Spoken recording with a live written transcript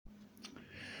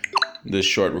This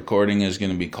short recording is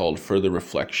going to be called Further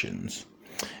Reflections.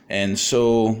 And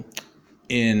so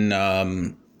in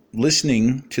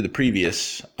listening to the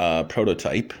previous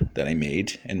prototype that I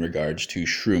made in regards to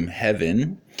Shroom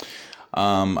Heaven,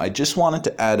 I just wanted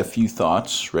to add a few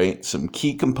thoughts, right? Some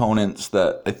key components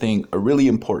that I think are really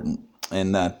important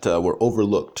and that were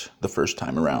overlooked the first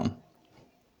time around.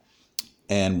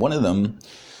 And one of them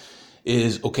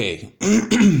is, okay,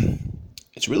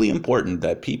 it's really important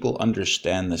that people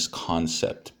understand this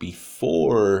concept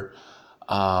before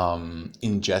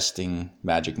ingesting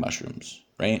magic mushrooms,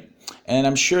 right? And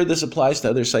I'm sure this applies to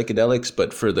other psychedelics,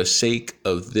 but for the sake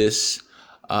of this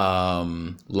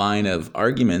line of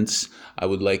arguments, I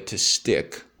would like to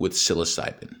stick with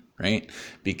psilocybin, right?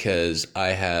 Because I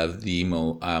have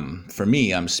for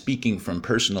me, I'm speaking from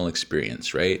personal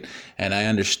experience, right? And I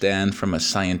understand from a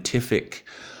scientific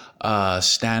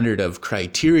standard of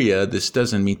criteria, this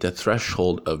doesn't meet the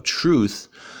threshold of truth.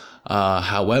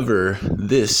 However,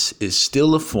 this is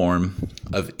still a form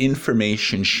of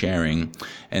information sharing,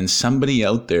 and somebody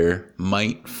out there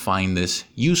might find this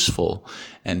useful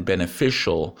and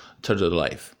beneficial to their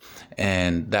life.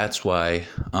 And that's why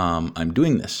I'm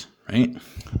doing this, right?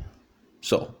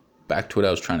 So back to what I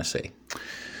was trying to say.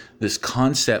 This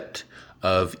concept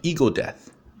of ego death,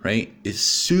 right, is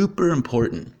super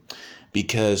important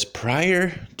because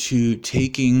prior to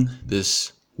taking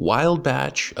this wild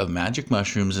batch of magic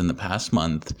mushrooms in the past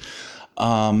month,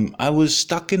 I was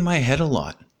stuck in my head a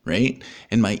lot, right?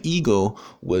 And my ego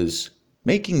was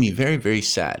making me very, very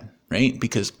sad, right?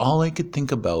 Because all I could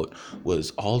think about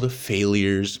was all the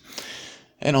failures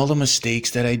and all the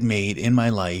mistakes that I'd made in my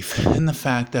life, and the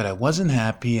fact that I wasn't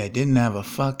happy, I didn't have a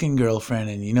fucking girlfriend,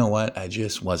 and you know what? I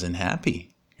just wasn't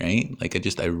happy, right?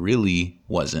 I really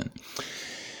wasn't.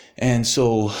 And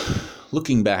so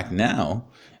looking back now,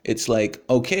 it's like,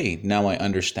 okay, now I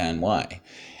understand why.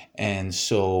 And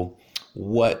so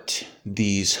what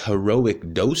these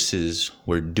heroic doses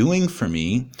were doing for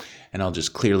me, and I'll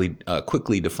just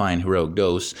quickly define heroic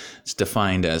dose. It's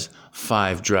defined as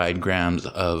 5 dried grams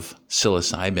of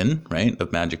psilocybin, right,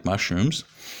 of magic mushrooms,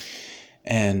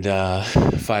 and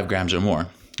 5 grams or more,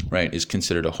 right, is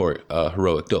considered a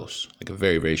heroic dose, like a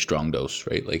very, very strong dose,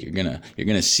 right? Like you're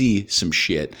gonna see some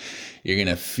shit, you're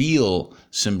gonna feel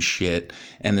some shit,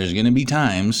 and there's gonna be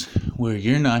times where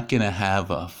you're not gonna have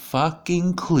a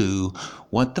fucking clue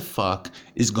what the fuck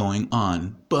is going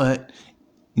on, but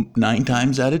 9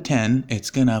 times out of 10, it's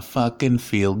gonna fucking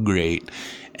feel great.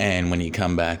 And when you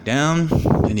come back down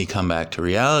and you come back to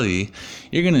reality,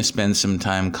 you're gonna spend some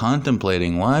time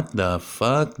contemplating what the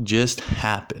fuck just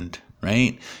happened,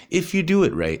 right? If you do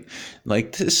it right.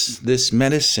 Like this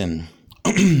medicine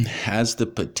has the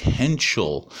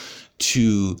potential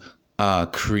to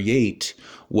create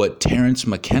what Terence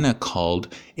McKenna called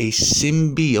a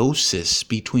symbiosis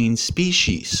between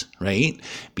species, right?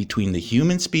 Between the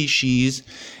human species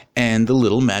and the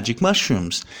little magic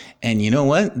mushrooms. And you know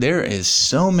what? There is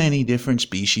so many different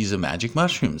species of magic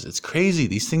mushrooms. It's crazy.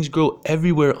 These things grow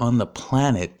everywhere on the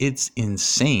planet. It's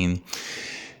insane.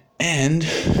 And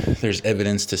there's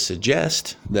evidence to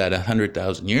suggest that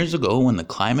 100,000 years ago, when the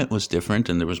climate was different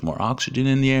and there was more oxygen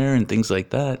in the air and things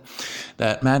like that,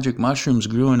 that magic mushrooms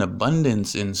grew in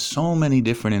abundance in so many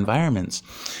different environments.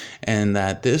 And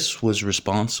that this was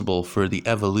responsible for the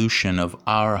evolution of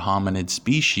our hominid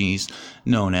species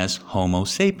known as Homo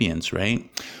sapiens, right?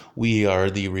 We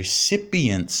are the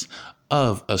recipients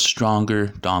of a stronger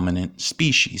dominant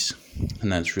species.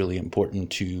 And that's really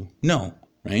important to know,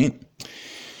 right?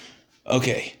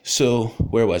 Okay, so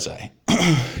where was I?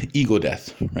 Ego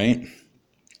death, right?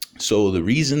 So the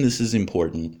reason this is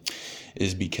important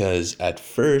is because at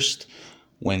first,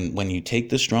 when you take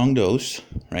the strong dose,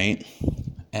 right,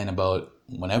 and about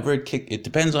whenever it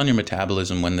depends on your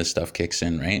metabolism when this stuff kicks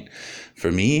in, right?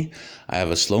 For me, I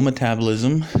have a slow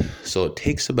metabolism, so it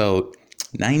takes about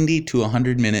 90 to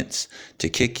 100 minutes to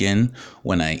kick in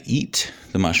when I eat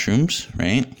the mushrooms,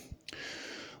 right?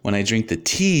 When I drink the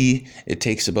tea, it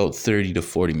takes about 30 to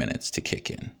 40 minutes to kick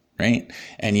in, right?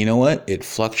 And you know what? It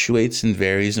fluctuates and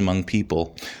varies among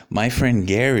people. My friend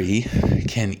Gary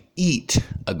can eat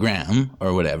a gram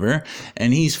or whatever,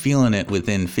 and he's feeling it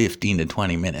within 15 to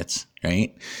 20 minutes,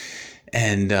 right?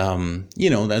 And,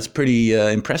 that's pretty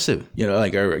impressive, I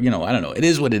don't know. It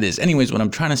is what it is. Anyways, what I'm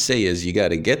trying to say is you got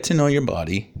to get to know your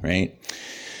body, right?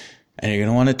 And you're going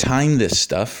to want to time this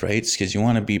stuff, right? Because you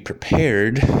want to be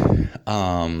prepared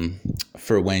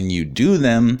for when you do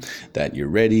them, that you're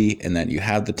ready and that you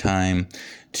have the time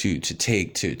to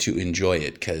enjoy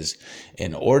it. Because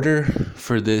in order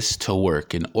for this to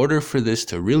work, in order for this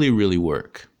to really, really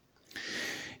work,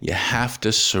 you have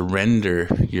to surrender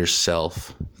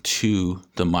yourself to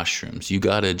the mushrooms. You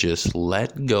got to just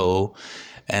let go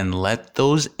and let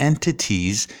those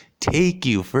entities take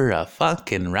you for a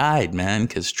fucking ride, man,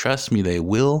 because trust me, they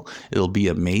will. It'll be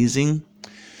amazing.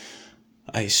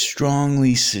 I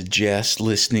strongly suggest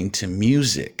listening to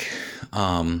music,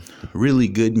 really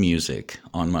good music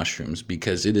on mushrooms,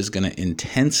 because it is going to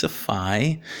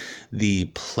intensify the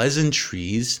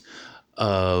pleasantries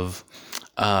of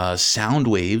sound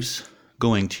waves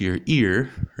going to your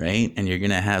ear, right? And you're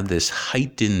going to have this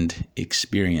heightened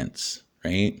experience,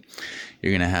 right?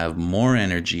 You're going to have more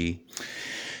energy,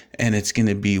 and it's going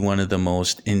to be one of the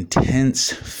most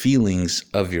intense feelings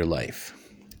of your life.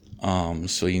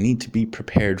 So you need to be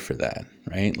prepared for that,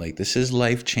 right? Like, this is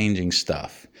life-changing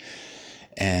stuff.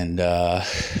 And,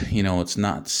 it's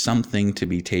not something to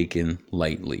be taken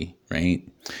lightly, right?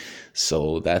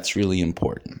 So that's really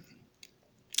important.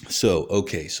 So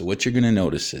what you're going to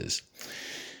notice is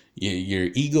your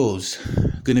ego's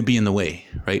going to be in the way,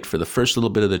 right? For the first little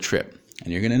bit of the trip.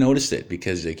 And you're going to notice it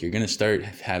because you're going to start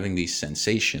having these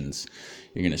sensations.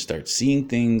 You're going to start seeing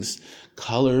things.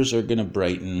 Colors are going to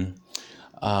brighten.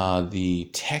 The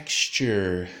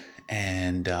texture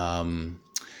and the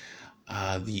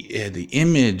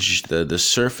image, the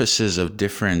surfaces of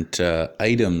different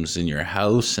items in your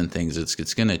house and things,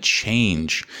 it's going to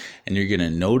change, and you're going to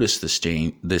notice this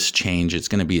change. It's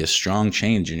going to be a strong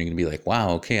change, and you're going to be like, wow,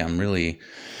 okay, I'm really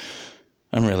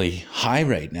high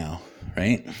right now,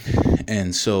 right?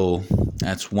 And so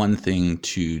that's one thing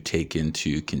to take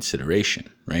into consideration,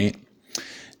 right?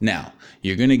 Now,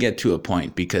 you're going to get to a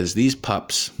point, because these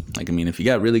pups, if you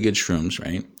got really good shrooms,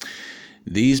 right?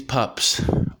 These pups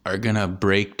are going to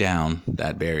break down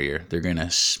that barrier. They're going to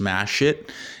smash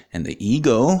it, and the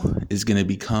ego is going to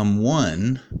become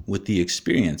one with the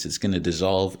experience. It's going to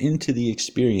dissolve into the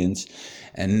experience,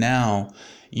 and now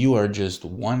you are just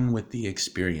one with the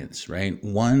experience, right?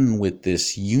 One with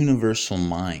this universal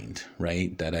mind,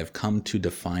 right? That I've come to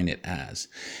define it as.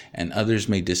 And others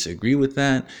may disagree with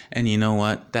that. And you know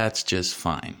what? That's just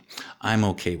fine. I'm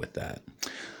okay with that.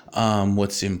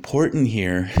 What's important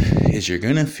here is you're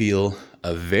going to feel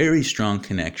a very strong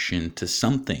connection to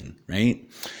something, right?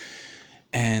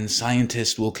 And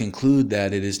scientists will conclude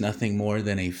that it is nothing more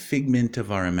than a figment of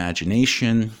our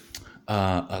imagination,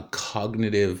 a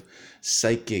cognitive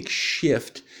psychic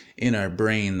shift in our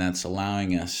brain that's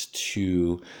allowing us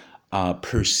to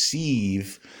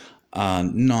perceive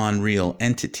non-real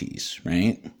entities,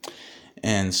 right?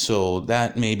 And so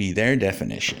that may be their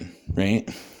definition, right?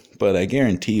 But I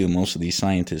guarantee you most of these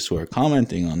scientists who are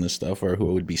commenting on this stuff, or who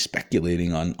would be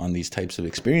speculating on these types of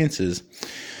experiences,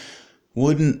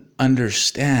 wouldn't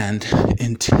understand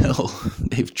until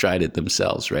they've tried it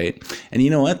themselves, right? And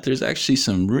you know what? There's actually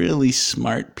some really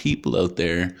smart people out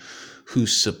there who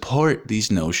support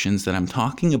these notions that I'm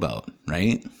talking about,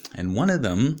 right? And one of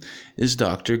them is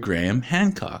Dr. Graham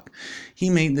Hancock. He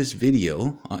made this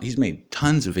video. He's made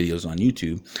tons of videos on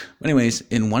YouTube. But anyways,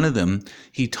 in one of them,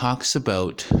 he talks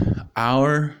about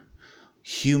our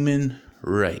human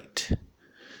right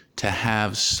to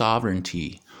have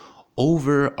sovereignty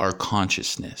over our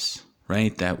consciousness,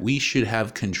 right? That we should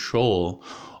have control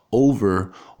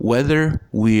over whether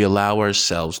we allow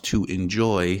ourselves to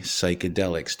enjoy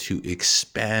psychedelics, to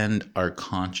expand our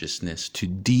consciousness, to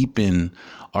deepen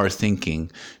our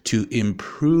thinking, to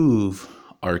improve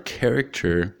our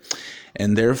character,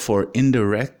 and therefore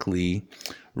indirectly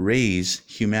raise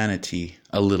humanity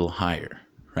a little higher,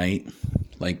 right?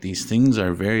 Like, these things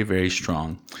are very, very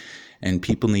strong, and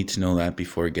people need to know that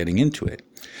before getting into it.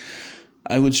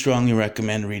 I would strongly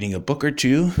recommend reading a book or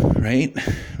two, right?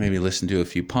 Maybe listen to a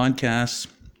few podcasts,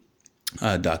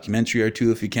 a documentary or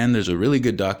two if you can. There's a really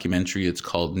good documentary. It's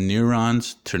called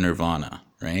Neurons to Nirvana,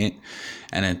 right?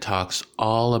 And it talks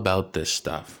all about this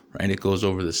stuff, right? It goes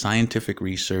over the scientific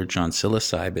research on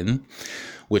psilocybin,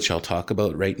 which I'll talk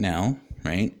about right now,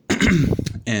 right?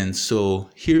 And so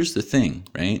here's the thing,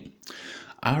 right?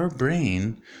 Our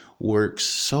brain works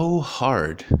so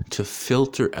hard to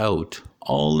filter out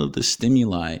all of the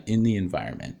stimuli in the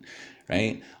environment,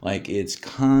 right? Like, it's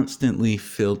constantly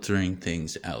filtering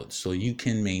things out so you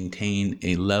can maintain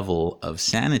a level of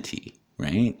sanity,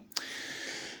 right?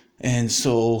 And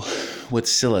so what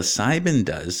psilocybin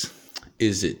does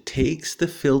is it takes the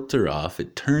filter off,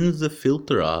 it turns the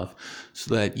filter off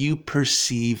so that you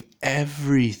perceive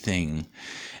everything,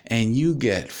 and you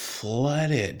get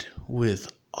flooded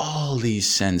with all these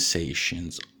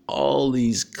sensations, all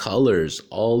these colors,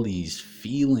 all these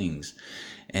feelings,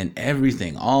 and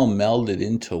everything all melded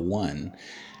into one.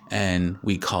 And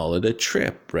we call it a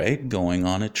trip, right? Going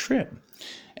on a trip.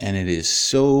 And it is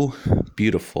so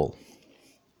beautiful.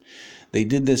 They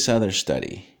did this other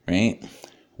study, right?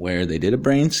 where they did a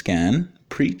brain scan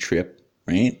pre-trip,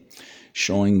 right?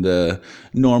 Showing the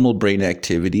normal brain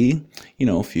activity,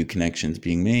 a few connections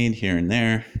being made here and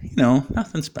there,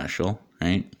 nothing special,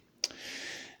 right?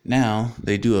 Now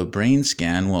they do a brain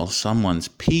scan while someone's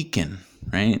peaking,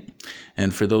 right?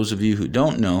 And for those of you who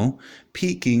don't know,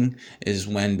 peaking is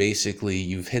when basically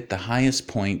you've hit the highest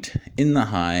point in the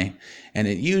high, and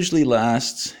it usually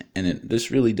lasts, and this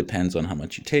really depends on how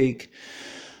much you take,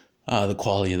 the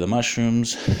quality of the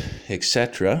mushrooms,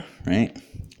 etc., right?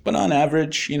 But on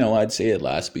average, I'd say it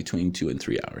lasts between 2 and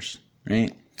 3 hours,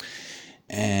 right?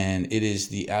 And it is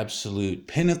the absolute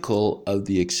pinnacle of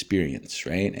the experience,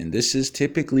 right? And this is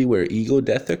typically where ego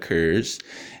death occurs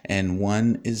and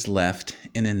one is left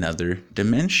in another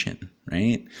dimension,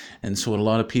 right? And so what a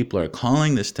lot of people are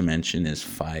calling this dimension is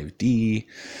 5D,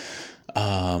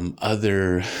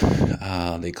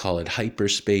 they call it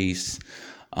hyperspace,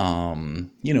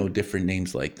 different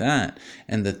names like that.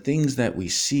 And the things that we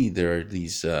see, there are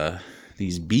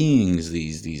these beings,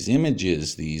 these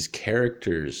images, these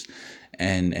characters,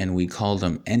 and we call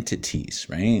them entities,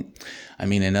 right? I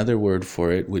mean, another word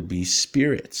for it would be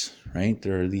spirits, right?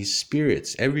 There are these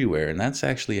spirits everywhere, and that's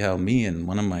actually how me and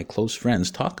one of my close friends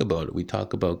talk about it. We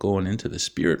talk about going into the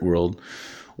spirit world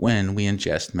when we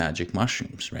ingest magic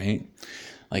mushrooms, right?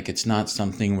 Like, it's not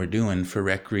something we're doing for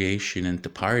recreation and to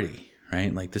party,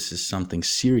 right? Like, this is something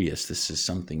serious. This is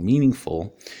something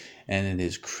meaningful, and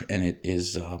it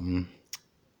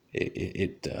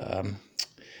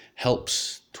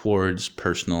helps towards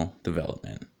personal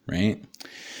development, right?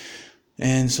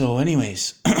 And so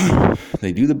anyways,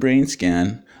 they do the brain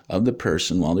scan of the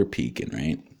person while they're peaking,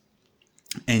 right?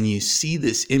 And you see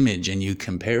this image and you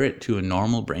compare it to a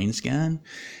normal brain scan,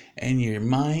 and your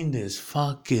mind is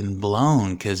fucking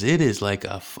blown, because it is like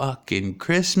a fucking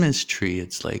Christmas tree.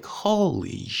 It's like,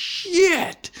 holy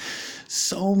shit.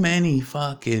 So many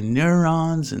fucking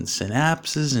neurons and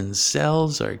synapses and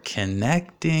cells are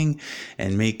connecting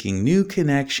and making new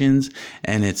connections,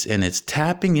 and it's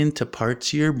tapping into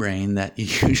parts of your brain that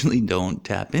you usually don't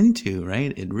tap into,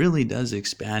 right? It really does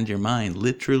expand your mind,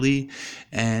 literally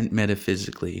and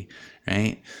metaphysically,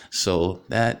 right? So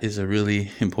that is a really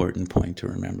important point to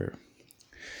remember.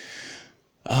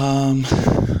 A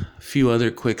few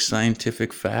other quick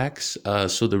scientific facts.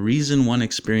 So the reason one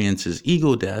experiences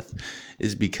ego death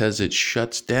is because it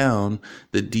shuts down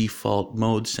the default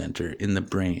mode center in the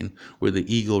brain where the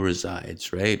ego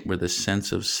resides, right? Where the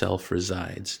sense of self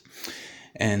resides.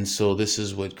 And so this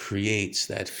is what creates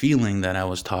that feeling that I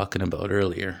was talking about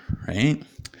earlier, right?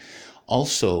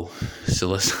 Also,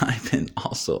 psilocybin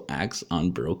also acts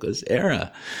on Broca's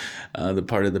era, the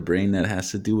part of the brain that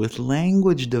has to do with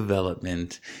language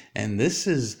development. And this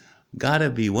has got to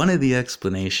be one of the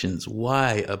explanations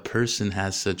why a person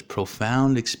has such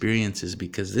profound experiences,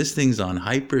 because this thing's on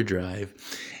hyperdrive,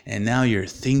 and now you're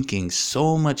thinking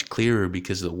so much clearer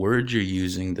because the words you're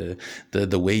using,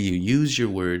 the way you use your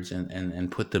words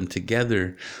and put them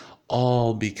together,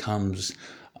 all becomes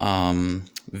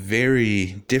very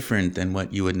different than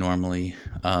what you would normally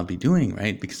be doing,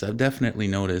 right? Because I've definitely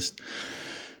noticed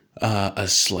a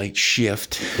slight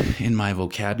shift in my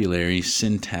vocabulary,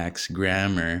 syntax,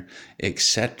 grammar,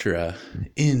 etc.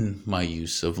 in my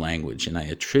use of language, and I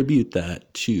attribute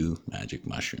that to magic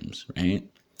mushrooms, right?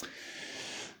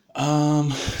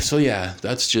 So yeah,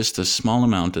 that's just a small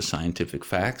amount of scientific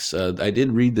facts. I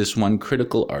did read this one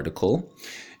critical article,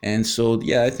 and so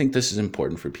yeah, I think this is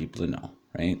important for people to know,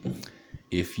 right?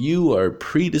 If you are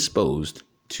predisposed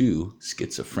to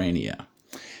schizophrenia,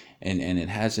 and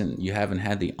you haven't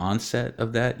had the onset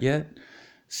of that yet,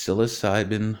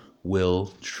 psilocybin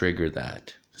will trigger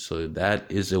that. So that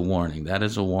is a warning. That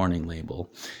is a warning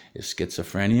label. If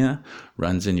schizophrenia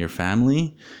runs in your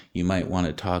family, you might want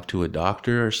to talk to a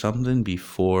doctor or something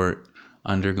before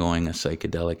undergoing a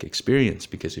psychedelic experience,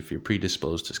 because if you're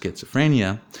predisposed to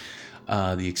schizophrenia,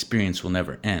 the experience will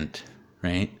never end,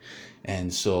 right?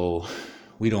 And so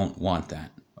we don't want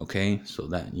that, okay? So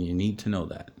that you need to know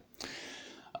that.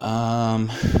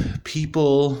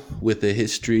 People with a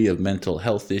history of mental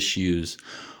health issues,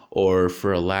 or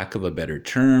for a lack of a better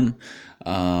term,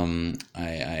 I'm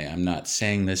not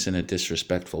saying this in a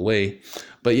disrespectful way,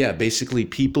 but yeah, basically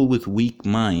people with weak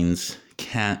minds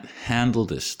can't handle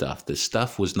this stuff. This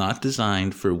stuff was not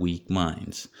designed for weak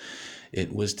minds.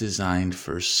 It was designed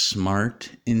for smart,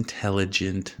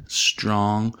 intelligent,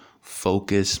 strong,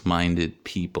 focus-minded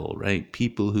people, right?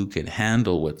 People who can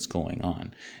handle what's going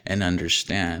on and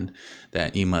understand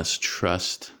that you must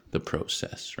trust the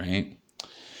process, right?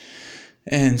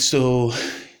 And so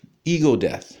ego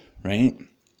death, right,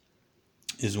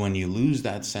 is when you lose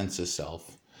that sense of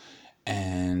self,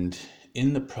 and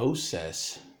in the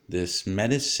process, this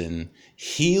medicine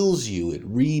heals you, it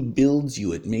rebuilds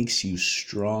you, it makes you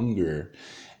stronger,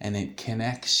 and it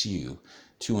connects you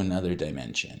to another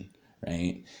dimension,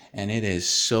 right? And it is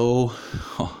so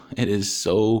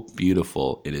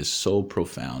beautiful. It is so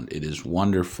profound. It is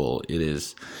wonderful. It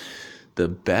is the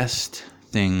best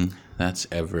thing that's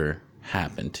ever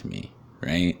happened to me,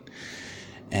 right?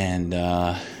 And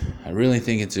I really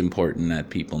think it's important that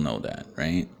people know that,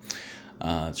 right?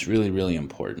 It's really, really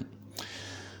important.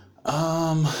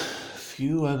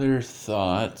 Few other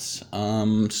thoughts.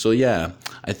 So yeah,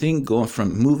 I think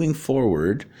moving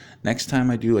forward, next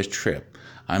time I do a trip,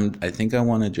 I think I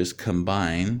want to just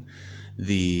combine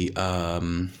the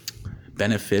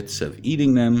benefits of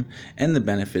eating them and the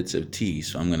benefits of tea.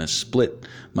 So I'm going to split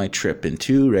my trip in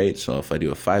two, right? So if I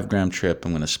do a 5-gram trip,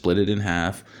 I'm going to split it in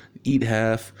half, eat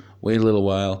half, wait a little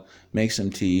while, make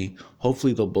some tea.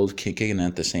 Hopefully they'll both kick in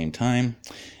at the same time,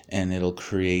 and it'll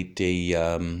create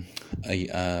a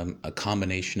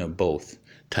combination of both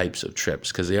types of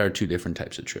trips, because they are two different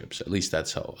types of trips. At least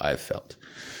that's how I've felt.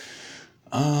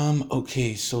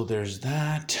 Okay, so there's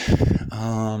that.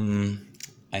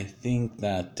 I think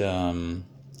that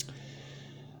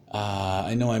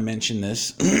I know I mentioned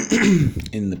this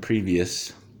in the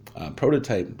previous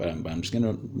prototype, but I'm just going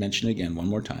to mention it again one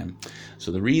more time.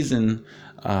 So the reason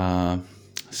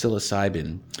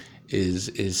psilocybin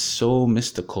is so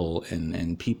mystical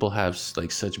and people have like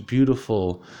such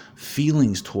beautiful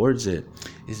feelings towards it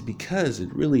is because it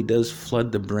really does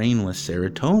flood the brain with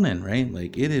serotonin, right?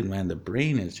 Like the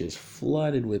brain is just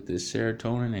flooded with this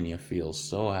serotonin, and you feel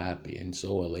so happy and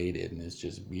so elated, and it's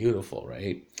just beautiful,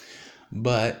 right?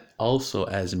 But also,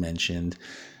 as mentioned,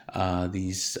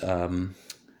 these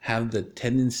have the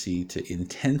tendency to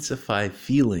intensify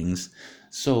feelings.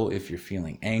 So if you're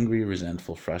feeling angry,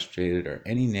 resentful, frustrated, or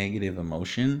any negative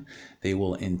emotion, they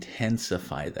will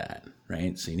intensify that,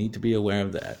 right? So you need to be aware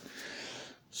of that.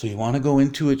 So you want to go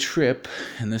into a trip,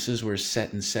 and this is where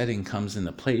set and setting comes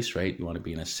into place, right? You want to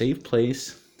be in a safe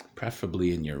place,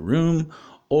 preferably in your room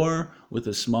or with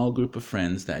a small group of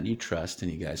friends that you trust,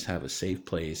 and you guys have a safe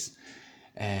place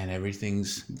and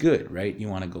everything's good, right? You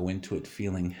want to go into it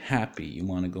feeling happy. You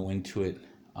want to go into it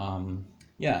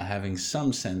having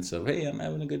some sense of, hey, I'm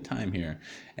having a good time here.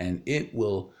 And it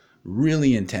will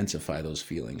really intensify those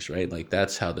feelings, right? Like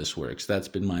that's how this works. That's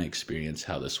been my experience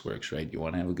how this works, right? You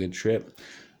want to have a good trip,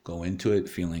 go into it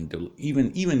feeling,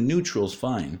 even neutral's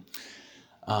fine.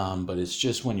 But it's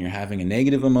just when you're having a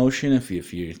negative emotion,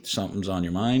 if something's on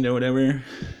your mind or whatever,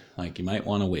 like you might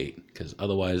want to wait, because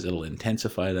otherwise it'll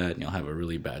intensify that and you'll have a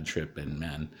really bad trip. And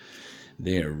man,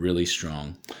 they are really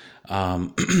strong. So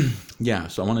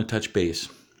I want to touch base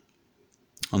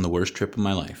on the worst trip of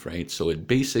my life, right? So it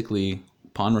basically,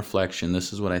 upon reflection,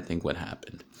 this is what I think what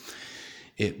happened.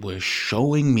 It was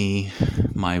showing me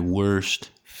my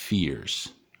worst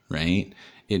fears, right?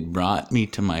 It brought me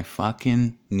to my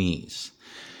fucking knees.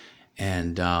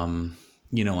 And,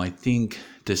 I think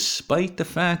despite the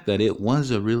fact that it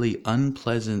was a really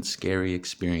unpleasant, scary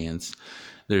experience,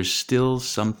 there's still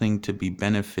something to be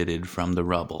benefited from the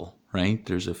rubble, right?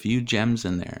 There's a few gems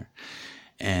in there.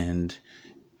 And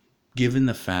given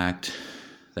the fact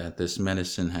that this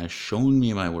medicine has shown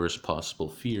me my worst possible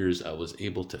fears, I was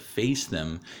able to face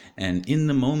them. And in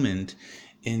the moment,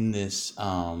 in this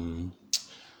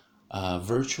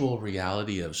virtual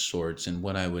reality of sorts, and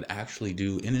what I would actually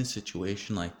do in a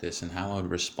situation like this and how I would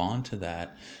respond to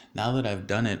that, now that I've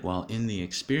done it while in the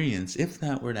experience, if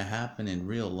that were to happen in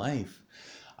real life,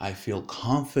 I feel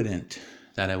confident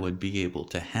that I would be able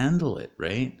to handle it,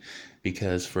 right?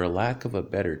 Because for a lack of a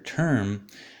better term,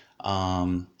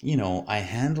 I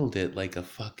handled it like a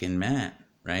fucking man,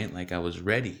 right? Like I was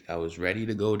ready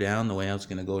to go down the way I was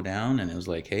going to go down. And it was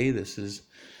like, hey, this is,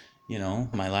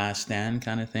 my last stand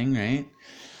kind of thing, right?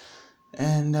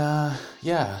 And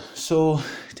so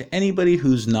to anybody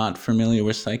who's not familiar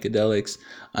with psychedelics,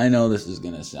 I know this is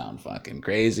going to sound fucking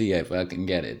crazy. I fucking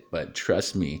get it. But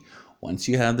trust me, once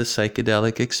you have the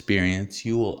psychedelic experience,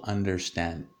 you will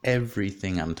understand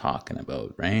everything I'm talking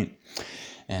about, right?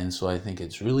 And so I think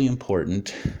it's really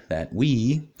important that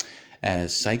we,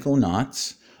 as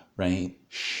psychonauts, right,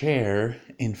 share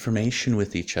information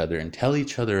with each other and tell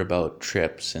each other about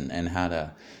trips and how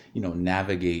to,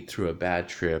 navigate through a bad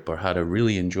trip, or how to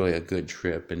really enjoy a good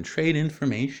trip, and trade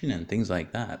information and things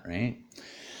like that, right?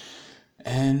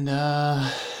 And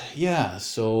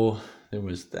so there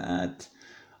was that.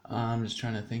 I'm just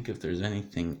trying to think if there's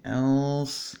anything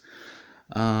else.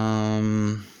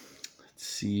 Let's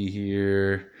see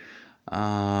here.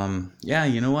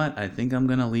 You know what? I think I'm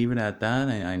going to leave it at that.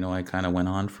 I know I kind of went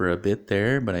on for a bit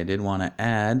there, but I did want to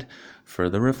add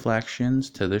further reflections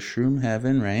to the shroom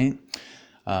heaven, right?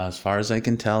 As far as I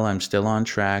can tell, I'm still on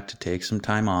track to take some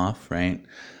time off, right?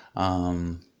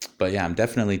 But yeah, I'm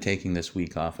definitely taking this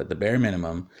week off. At the bare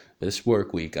minimum, this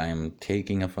work week, I am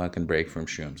taking a fucking break from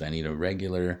shrooms. I need a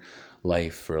regular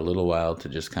life for a little while to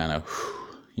just kind of,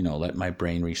 let my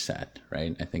brain reset,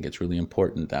 right? I think it's really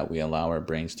important that we allow our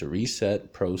brains to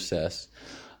reset, process,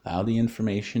 allow the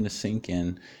information to sink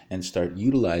in, and start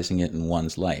utilizing it in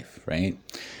one's life, right?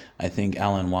 I think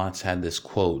Alan Watts had this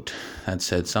quote that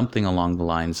said something along the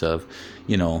lines of,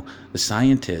 the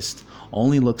scientist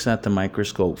only looks at the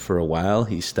microscope for a while,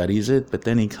 he studies it, but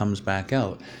then he comes back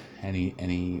out and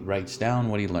he writes down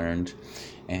what he learned,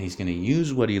 and he's going to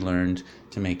use what he learned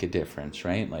to make a difference,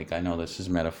 right? Like, I know this is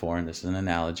metaphor and this is an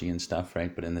analogy and stuff,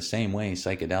 right? But in the same way,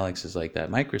 psychedelics is like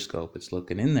that microscope. It's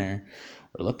looking in there.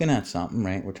 We're looking at something,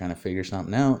 right? We're trying to figure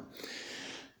something out.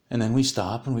 And then we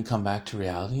stop and we come back to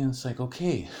reality, and it's like,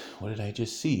 okay, what did I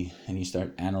just see? And you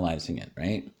start analyzing it,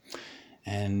 right?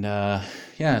 And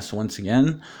so once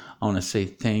again, I want to say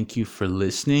thank you for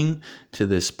listening to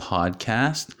this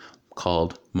podcast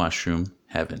called Mushroom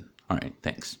Heaven. All right,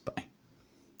 thanks. Bye.